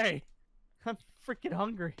all day. I'm freaking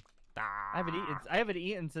hungry. I haven't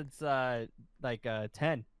eaten since like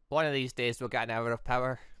 10. One of these days we'll get an hour of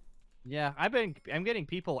power. Yeah, I'm getting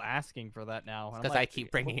people asking for that now. Because I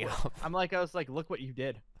keep bringing it up. I was like, look what you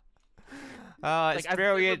did. Oh, it's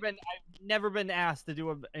brilliant. I've never been asked to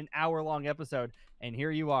do an hour-long episode, and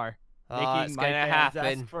here you are. Oh, it's gonna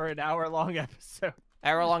happen for an hour-long episode.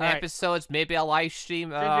 Hour-long episodes, maybe a live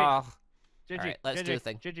stream. All right, let's do the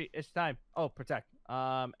thing. Gigi, it's time. Oh, protect.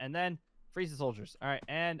 And then freeze the soldiers. All right,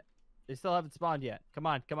 and they still haven't spawned yet. Come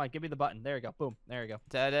on, give me the button. There you go. Boom. There you go.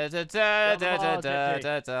 Kill them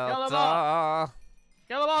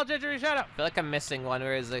all, Gingershadow. I feel like I'm missing one.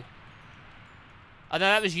 Where is he? Oh, no,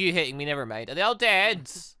 that was you hitting me. Never mind. Are they all dead?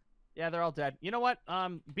 Yeah, they're all dead. You know what?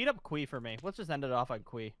 Beat up Kui for me. Let's just end it off on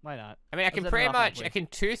Kui. Why not? I mean, I can pretty much, I can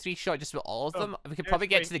 2-3 shot just about all of them. We could probably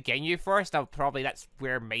get to the Ginyu first. That's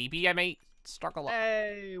where maybe I might struggle.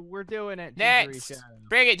 Hey, we're doing it. Next,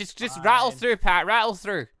 bring it. Just rattle through, Pat. Rattle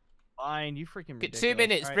through. Fine, you freaking get ridiculous. 2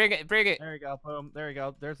 minutes. Right. Bring it. There you go. Boom. There you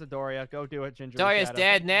go. There's the Doria. Go do it, Gingershadow. Doria's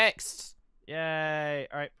dead. Next. Yay.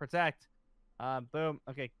 All right, protect. Boom.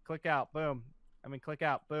 Okay, click out. Boom. Click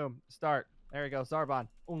out. Boom. Start. There we go. Zarbon.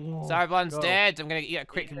 Ooh, Zarbon's dead. I'm going to eat a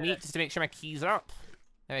quick meat just to make sure my key's up.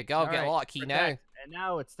 There we go. I'll get a lot of key now. And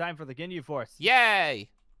now it's time for the Ginyu Force. Yay.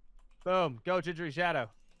 Boom. Go, Gingershadow.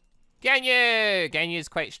 Ginyu. Ginyu's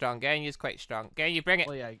quite strong. Ginyu, bring it.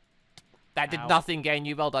 Well, yeah. That did nothing,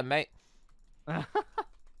 Ginyu. Well done, mate.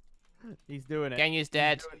 He's doing it. Ginyu's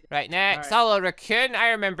dead. Right, next. Hello, Raccoon. I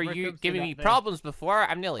remember you giving me problems before.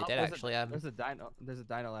 I'm nearly dead, actually. There's a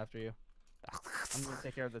dino after you. I'm gonna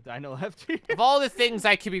take care of the dino after you. Of all the things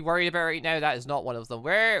I could be worried about right now, that is not one of them.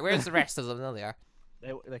 Where's the rest of them? There they are.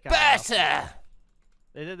 They Better!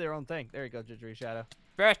 They did their own thing. There you go, Gingershadow.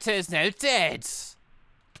 Berta is now dead.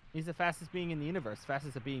 He's the fastest being in the universe.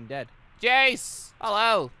 Fastest of being dead. Jace!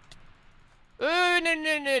 Hello. Ooh,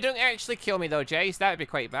 no. Don't actually kill me, though, Jace. That would be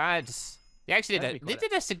quite bad. They actually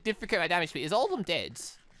did a significant amount of damage to me. Is all of them dead?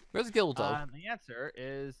 Where's Gildo? The answer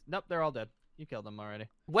is... Nope, they're all dead. You killed them already.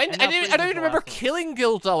 When? I don't even remember killing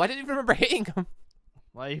Gildo. I didn't even remember hitting him.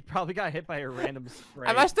 Well, you probably got hit by a random spray.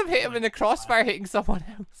 I must have hit him in the crossfire hitting someone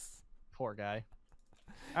else. Poor guy.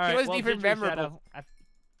 All right, he wasn't even memorable.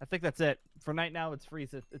 I think that's it. For night now, it's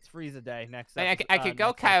Frieza. It's Frieza day next. I could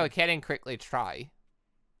go Kaioken and quickly try.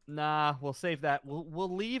 Nah, we'll save that.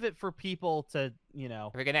 We'll leave it for people to, you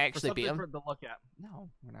know. We're gonna actually beat him. For to look at. No,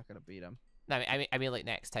 we're not gonna beat him. No, I mean, like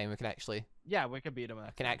next time we can actually. Yeah, we can beat him.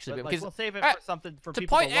 Can actually beat him. Like, we'll save it for something for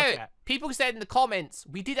people to look at. People said in the comments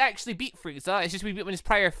we did actually beat Frieza. It's just we beat him in his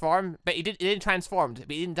prior form, but he didn't transform, but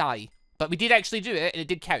he didn't die. But we did actually do it, and it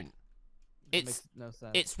did count. Makes no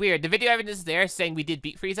sense. It's weird. The video evidence is there saying we did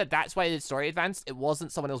beat Frieza. That's why the story advanced. It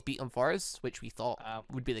wasn't someone else beat him for us, which we thought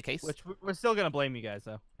would be the case. Which we're still gonna blame you guys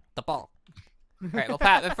though. The ball. Right, well,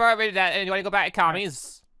 Pat, before we do that, you want to go back to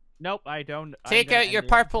Kami's? Nope, I don't. Take out your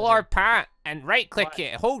purple orb, Pat, and right-click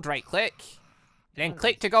it. Hold right-click. Then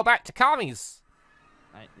click to go back to Kami's.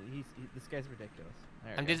 This guy's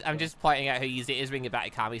ridiculous. I'm just pointing out how easy it is bringing it back to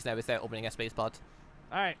Kami's now without opening a space pod.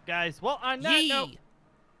 All right, guys. Well, on that note,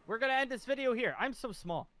 we're gonna end this video here. I'm so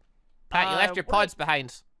small. Pat, you left your pods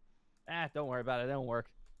behind. Don't worry about it. They don't work.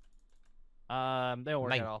 They don't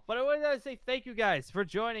work at all. But I want to say thank you guys for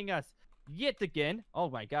joining us yet again. Oh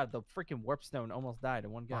my God, the freaking warp stone almost died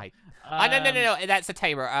in one go. No. That's a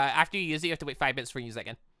timer. After you use it, you have to wait 5 minutes for you to use it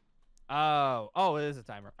again. Oh, it is a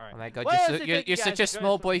timer. All right. Oh my God, you're such a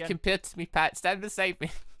small boy compared to me, Pat. Stand beside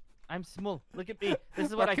me. I'm small. Look at me. This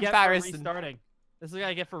is what I get for restarting. This is what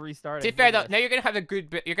I get for restarting. To be fair though, now you're gonna have a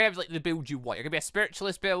good. You're gonna have like the build you want. You're gonna be a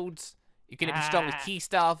spiritualist build. You're gonna be strong with key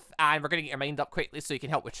stuff, and we're gonna get your mind up quickly so you can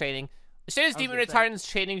help with training. As soon as Demon returns,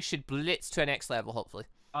 training should blitz to a next level, hopefully.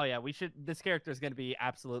 Oh yeah, we should. This character is gonna be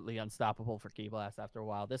absolutely unstoppable for Key Blast after a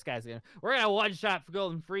while. This guy's gonna. We're gonna one shot for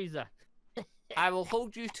Golden Frieza. I will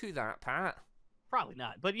hold you to that, Pat. Probably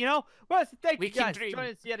not, but you know, well, thank you guys for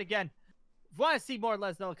joining us yet again. If you want to see more,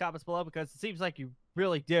 let us know in the comments below because it seems like you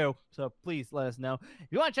really do. So please let us know. If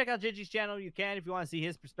you want to check out Gingy's channel, you can. If you want to see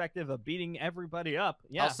his perspective of beating everybody up,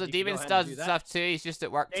 yeah. Also, Demons does stuff too. He's just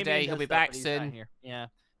at work today. He'll be back soon. Yeah,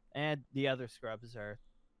 and the other scrubs are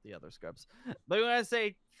the other scrubs. But we want to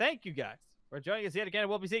say thank you guys for joining us yet again.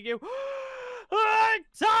 We'll be seeing you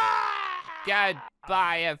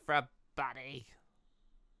Goodbye, everybody.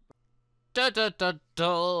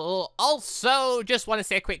 Also, just want to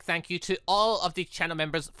say a quick thank you to all of the channel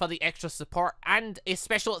members for the extra support, and a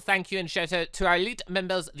special thank you and shout out to our elite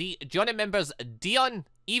members, the Johnny members Dion,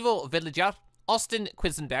 Evo Villager, Austin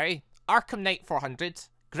Quisenberry, Arkham Knight 400,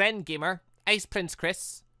 Gren Gamer, Ice Prince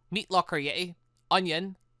Chris, Meat Locker Yeti,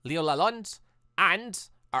 Onion, Leo Lalonde, and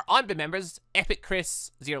our ANBU members Epic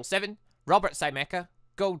Chris 07, Robert Scimeca,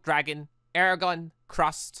 Golddragon, Eragon,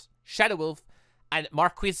 Crust, Shadow Wolf, and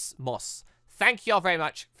Marquis Moss. Thank you all very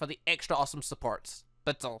much for the extra awesome support.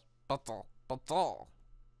 Battle.